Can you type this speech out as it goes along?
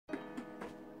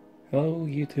Hello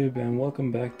YouTube, and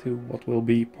welcome back to what will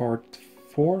be part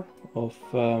 4 of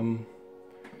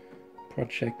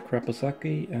Project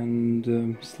Crapasaki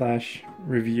and slash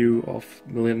review of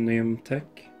Millennium Tech.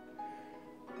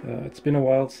 It's been a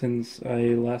while since I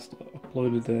last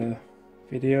uploaded a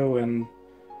video, and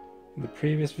in the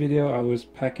previous video I was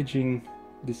packaging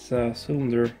this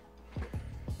cylinder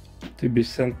to be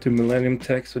sent to Millennium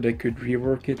Tech so they could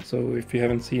rework it. So if you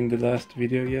haven't seen the last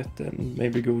video yet, then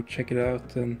maybe go check it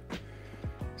out and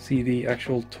see the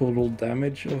actual total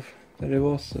damage of that it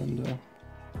was. And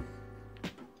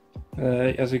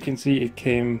as you can see, it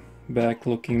came back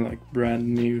looking like brand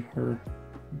new, or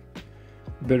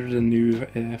better than new,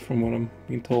 from what I'm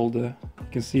being told. You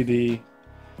can see the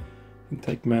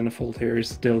intake manifold here is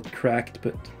still cracked,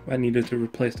 but I needed to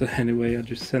replace that anyway. I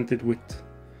just sent it with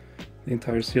the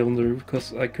entire cylinder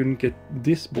because I couldn't get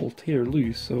this bolt here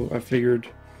loose, so I figured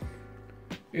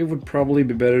it would probably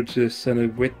be better to send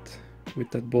it with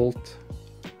that bolt,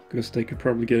 because they could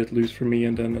probably get it loose for me,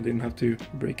 and then I didn't have to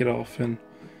break it off and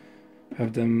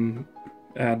have them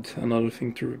add another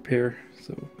thing to repair.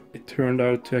 So it turned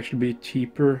out to actually be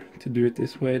cheaper to do it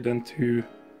this way than to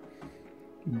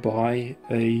buy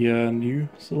a new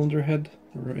cylinder head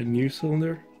or a new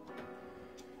cylinder.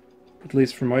 At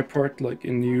least for my part, like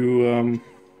a new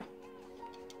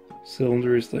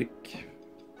cylinder is like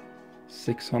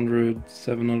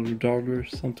 $600–700,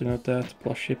 something like that,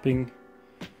 plus shipping.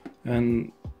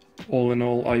 And all in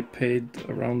all, I paid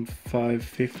around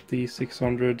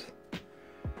 $550–600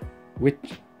 with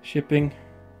shipping,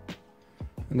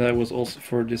 and that was also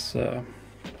for this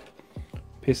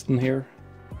piston here,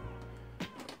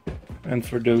 and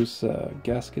for those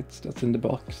gaskets that's in the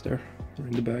box there, or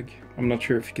in the bag. I'm not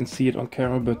sure if you can see it on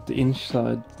camera, but the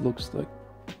inside looks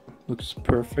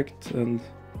perfect, and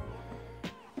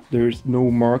there's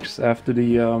no marks after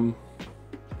the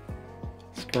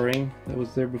scarring that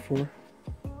was there before.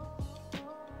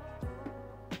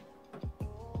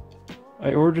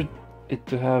 I ordered it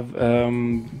to have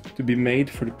to be made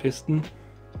for the piston,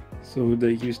 so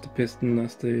they used the piston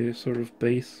as the sort of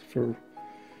base for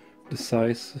the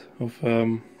size of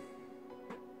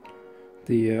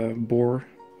the bore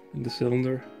in the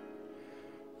cylinder.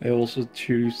 I also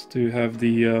choose to have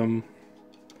the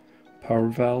power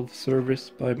valve service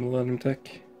by Millennium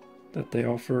Tech that they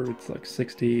offer. It's like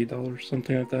 $60,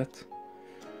 something like that.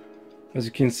 As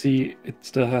you can see, it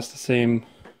still has the same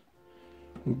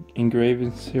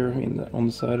engravings here on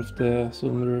the side of the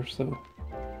cylinder, so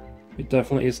it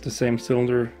definitely is the same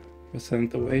cylinder I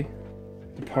sent away.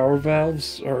 The power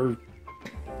valves are,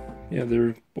 yeah,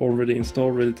 they're already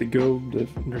installed, ready to go.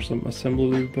 There's some assembly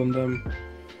lube on them.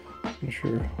 I'm not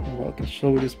sure how well I can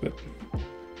show this, but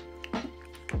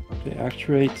they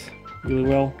actuate really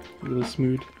well, really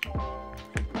smooth.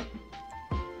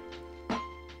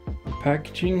 The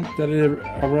packaging that it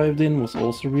arrived in was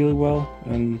also really well,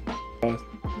 and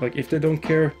like, if they don't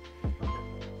care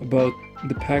about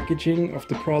the packaging of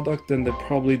the product, then they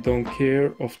probably don't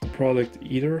care of the product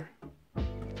either,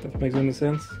 if that makes any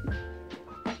sense.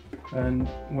 And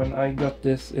when I got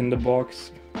this in the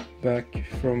box back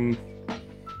from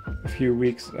a few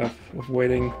weeks of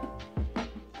waiting,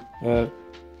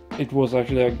 it was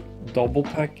actually a double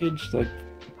package. Like,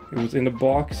 it was in a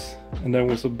box, and there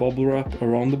was a bubble wrap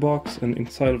around the box, and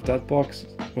inside of that box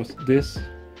was this,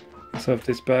 inside of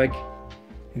this bag,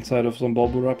 inside of some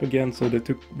bubble wrap again. So they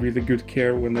took really good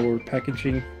care when they were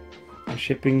packaging and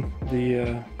shipping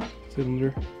the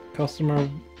cylinder. Customer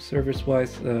service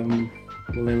wise,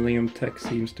 Millennium Tech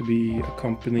seems to be a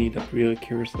company that really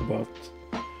cares about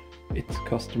its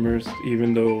customers,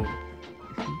 even though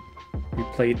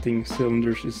replating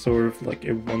cylinders is sort of like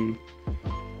a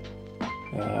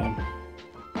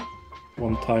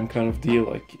one-time kind of deal,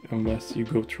 like, unless you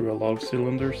go through a lot of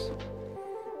cylinders.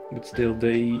 But still,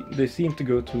 they seem to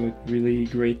go to like really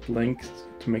great lengths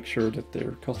to make sure that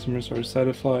their customers are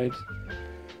satisfied.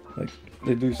 Like,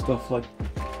 they do stuff like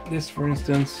this, for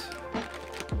instance.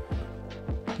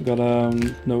 Got a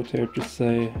note here to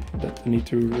say that I need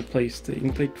to replace the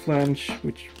intake flange,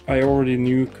 which I already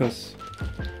knew, because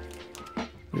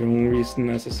the only reason,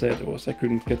 as I said, was I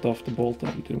couldn't get off the bolt.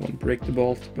 I didn't want to break the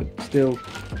bolt, but still,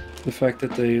 the fact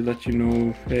that they let you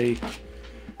know, hey,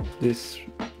 this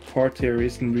part here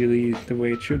isn't really the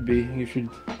way it should be, you should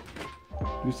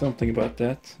do something about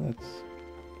that. That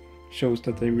shows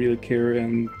that they really care.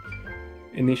 And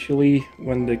initially,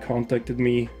 when they contacted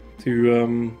me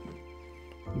to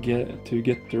get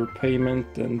their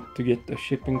payment and to get a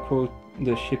shipping quote,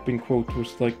 the shipping quote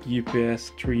was like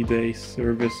UPS 3-day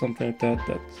service, something like that.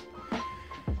 That's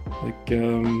like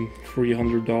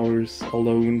 $300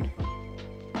 alone.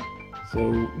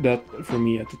 So that for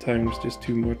me at the time was just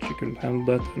too much. I couldn't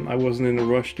handle that, and I wasn't in a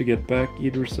rush to get back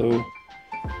either, so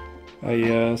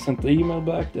I sent the email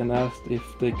back and asked if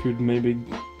they could maybe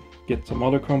get some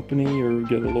other company or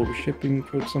get a lower shipping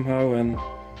quote somehow, and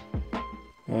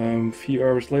a few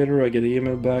hours later I get an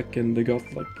email back and they got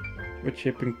like a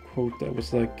shipping quote that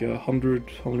was like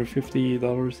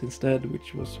 $150 instead,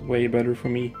 which was way better for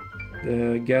me.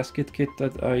 The gasket kit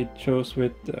that I chose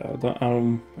with,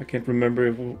 I can't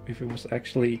remember if it was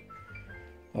actually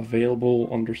available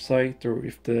on their site or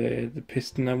if the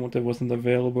piston I wanted wasn't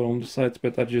available on the site,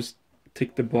 but I just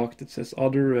ticked the box that says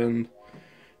other and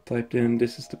typed in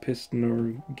this is the piston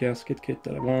or gasket kit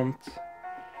that I want.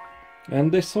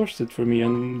 And they sourced it for me,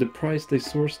 and the price they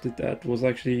sourced it at was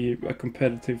actually a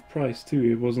competitive price too.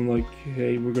 It wasn't like,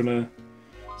 hey, we're gonna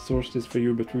source this for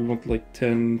you, but we want like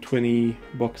 10-20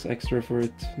 bucks extra for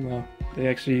it. No, they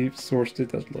actually sourced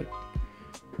it at like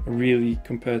a really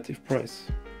competitive price.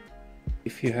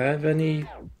 If you have any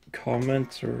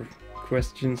comments or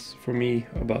questions for me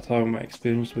about how my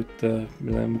experience with the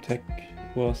Millennium Tech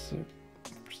was, or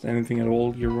just anything at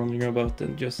all you're wondering about,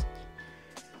 then just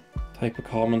type a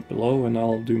comment below and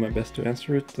I'll do my best to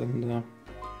answer it. And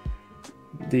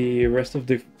the rest of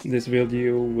this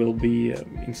video will be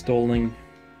installing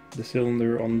the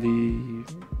cylinder on the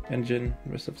engine,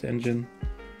 rest of the engine.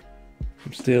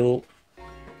 I'm still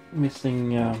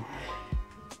missing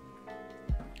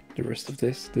the rest of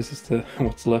this. This is the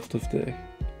what's left of the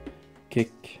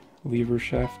kick lever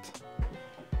shaft.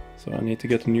 So I need to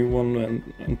get a new one, and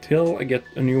until I get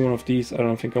a new one of these, I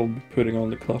don't think I'll be putting on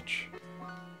the clutch.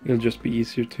 It'll just be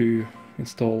easier to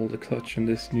install the clutch in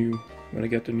this new when I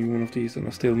get a new one of these, and I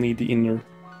still need the inner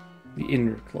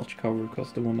clutch cover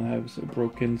because the one I have is so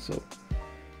broken. So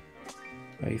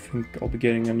I think I'll be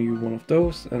getting a new one of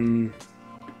those and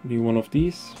a new one of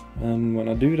these, and when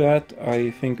I do that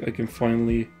I think I can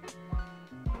finally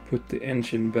put the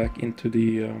engine back into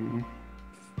the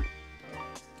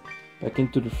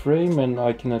frame, and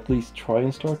I can at least try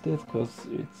and start it, because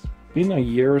it's been a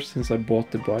year since I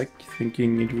bought the bike,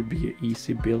 thinking it would be an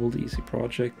easy build, easy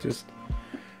project, just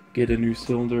get a new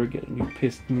cylinder, get a new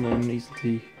piston and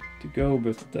easy to go,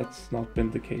 but that's not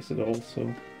been the case at all.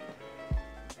 So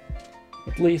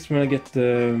at least when I get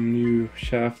the new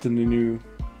shaft and the new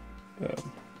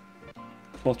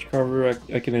clutch cover,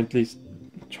 I can at least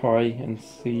try and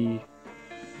see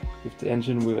if the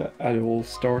engine will at all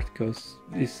start, because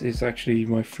this is actually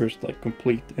my first like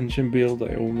complete engine build.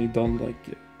 I only done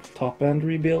like top end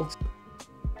rebuilds.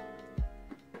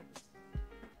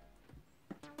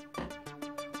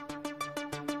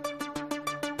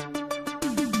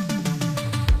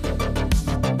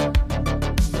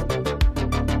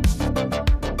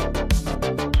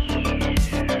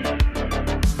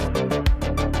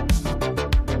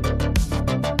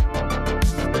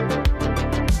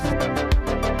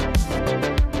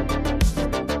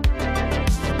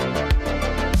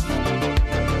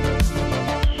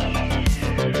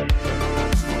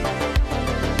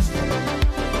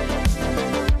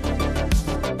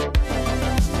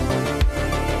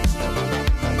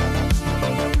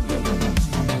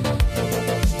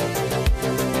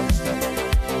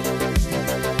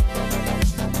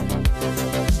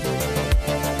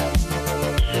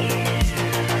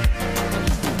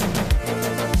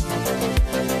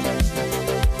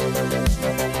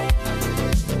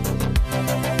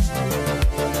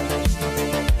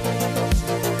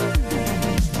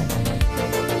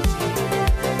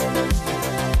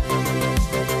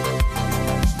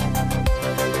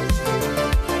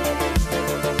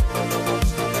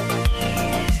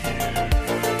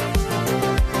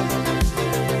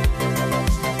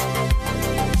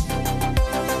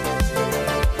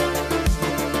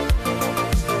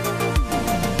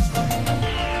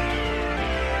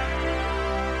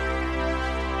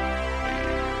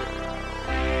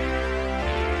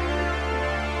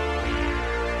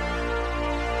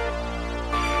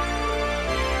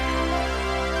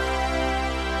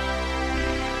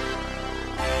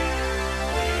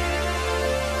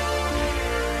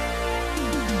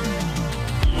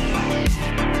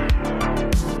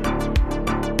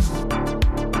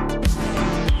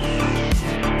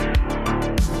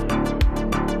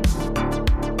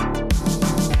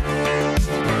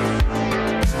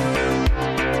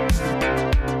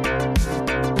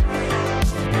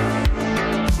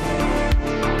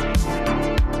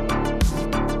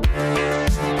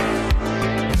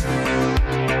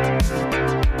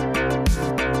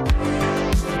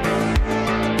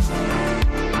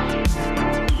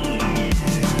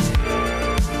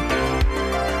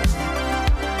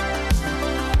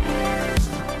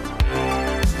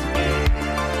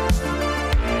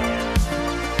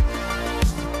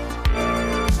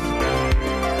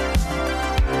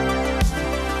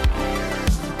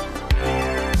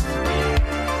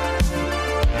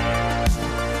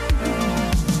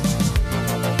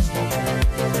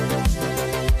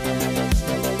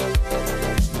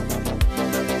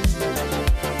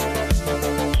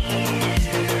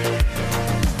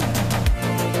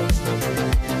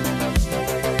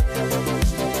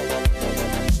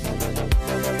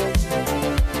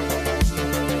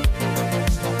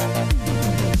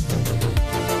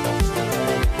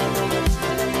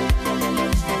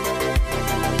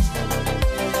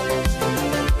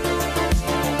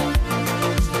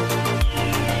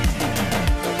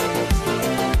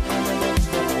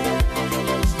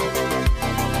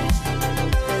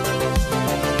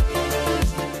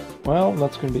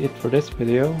 that's going to be it for this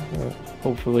video.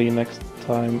 Hopefully next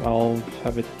time I'll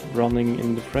have it running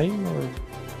in the frame, or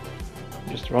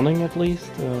just running at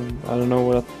least. I don't know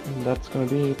what that's going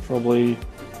to be. Probably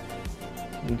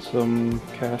some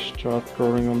cash chart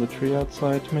growing on the tree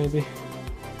outside, maybe.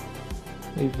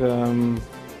 Leave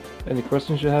any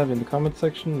questions you have in the comment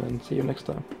section, and see you next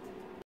time.